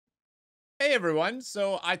Hey everyone,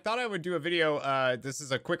 so I thought I would do a video, this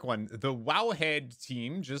is a quick one. The WoWHead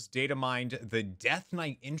team just data mined the Death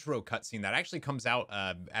Knight intro cutscene that actually comes out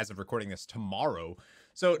as of recording this tomorrow.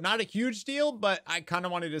 So not a huge deal, but I kind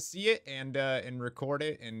of wanted to see it and record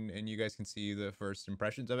it, and you guys can see the first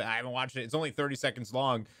impressions of it. I haven't watched it. It's only 30 seconds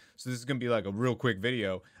long, so this is going to be like a real quick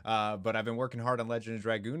video. But I've been working hard on Legend of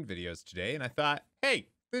Dragoon videos today, and I thought, hey,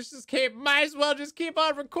 might as well just keep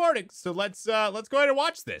on recording. So let's go ahead and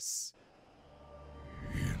watch this.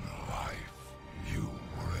 In life, you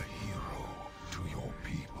were a hero to your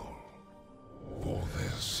people. For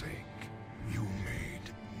their sake, you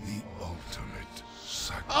made the ultimate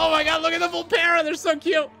sacrifice. Oh my god, look at the VULPERA! They're so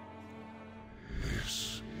cute!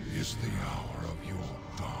 This is the hour of your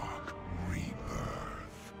dark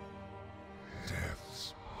rebirth.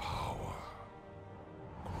 Death's power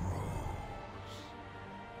grows.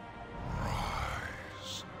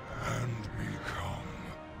 Rise and become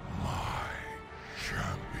my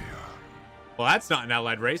champion. Well, that's not an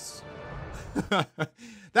allied race.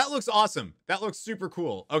 That looks awesome. That looks super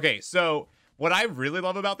cool. Okay, so what I really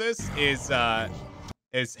love about this is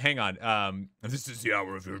hang on. This is the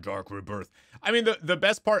hour of your dark rebirth. I mean, the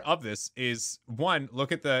best part of this is, one,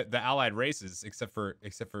 look at the allied races, except for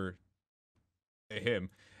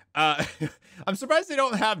him. I'm surprised they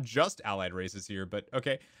don't have just allied races here, but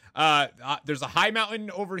okay. There's a high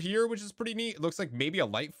mountain over here, which is pretty neat. It looks like maybe a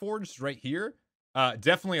light forged right here.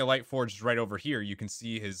 Definitely a light forged right over here. You can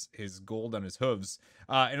see his gold on his hooves.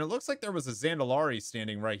 And it looks like there was a Zandalari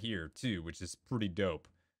standing right here too, which is pretty dope.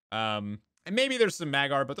 And maybe there's some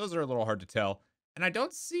Magar, but those are a little hard to tell. And I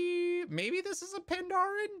don't see, maybe this is a Pandaren?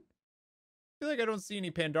 I feel like I don't see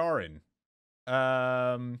any Pandaren.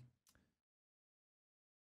 Oh,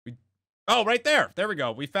 right there. There we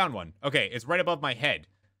go. We found one. Okay, it's right above my head.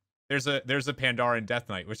 There's a Pandaren Death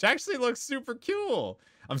Knight, which actually looks super cool.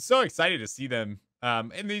 I'm so excited to see them.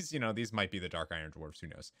 And these, these might be the Dark Iron Dwarves. Who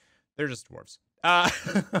knows? They're just dwarves.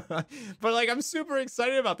 But like, I'm super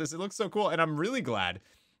excited about this. It looks so cool, and I'm really glad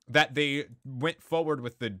that they went forward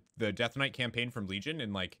with the Death Knight campaign from Legion,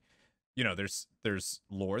 and like, there's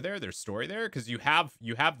lore there, there's story there, because you have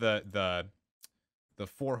the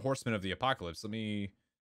four horsemen of the apocalypse.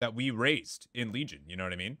 That we raised in Legion. You know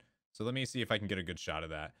what I mean? So let me see if I can get a good shot of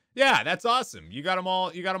that. Yeah, that's awesome. You got them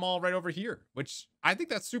all right over here, which I think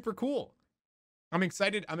that's super cool. I'm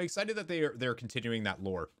excited that they're continuing that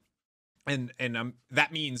lore. And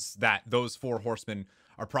that means that those four horsemen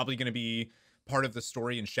are probably going to be part of the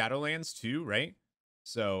story in Shadowlands too, right?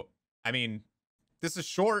 So, I mean, this is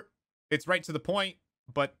short. It's right to the point,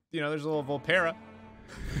 but there's a little VULPERA.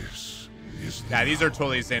 Yeah, these are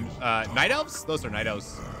totally the same. Night elves? Those are night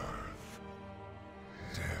elves.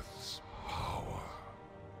 Death's power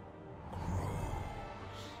grows.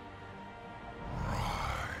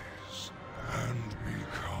 Rise and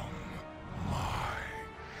become my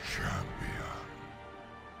champion.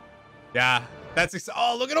 Yeah,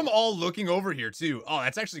 oh, look at them all looking over here too. Oh,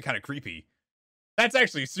 that's actually kind of creepy. That's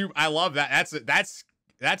actually super. I love that. That's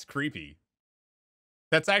creepy.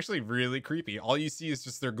 That's actually really creepy. All you see is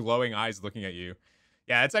just their glowing eyes looking at you.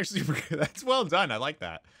 Yeah, that's actually that's well done. I like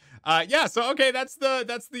that. Yeah, so okay, that's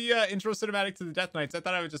the intro cinematic to the Death Knights. I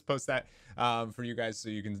thought I would just post that for you guys so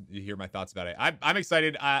you can hear my thoughts about it. I'm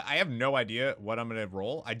excited. I have no idea what I'm gonna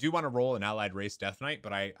roll. I do want to roll an allied race Death Knight,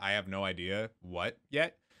 but I have no idea what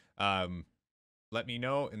yet. Let me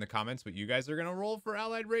know in the comments what you guys are gonna roll for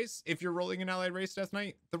allied race. If you're rolling an allied race Death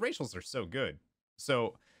Knight, the racials are so good.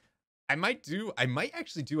 So I might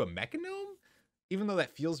actually do a Mechanome, even though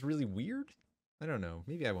that feels really weird. I don't know.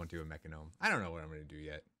 Maybe I won't do a Mechanome. I don't know what I'm going to do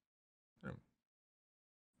yet.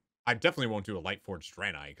 I definitely won't do a Light Forged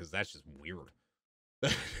Draenei, because that's just weird.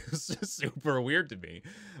 It's just super weird to me.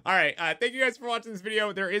 All right. Thank you guys for watching this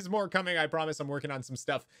video. There is more coming. I promise. I'm working on some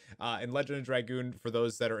stuff. And Legend of Dragoon, for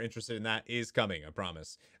those that are interested in that, is coming. I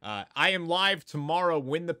promise. I am live tomorrow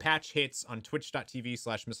when the patch hits on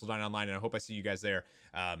twitch.tv/MissileDine Online, and I hope I see you guys there.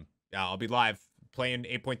 I'll be live playing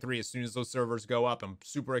 8.3 as soon as those servers go up. I'm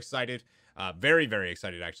super excited. Very, very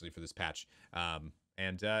excited, actually, for this patch.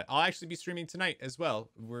 And I'll actually be streaming tonight as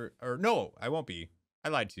well. No, I won't be. I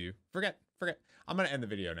lied to you. Forget. I'm going to end the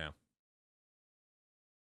video now.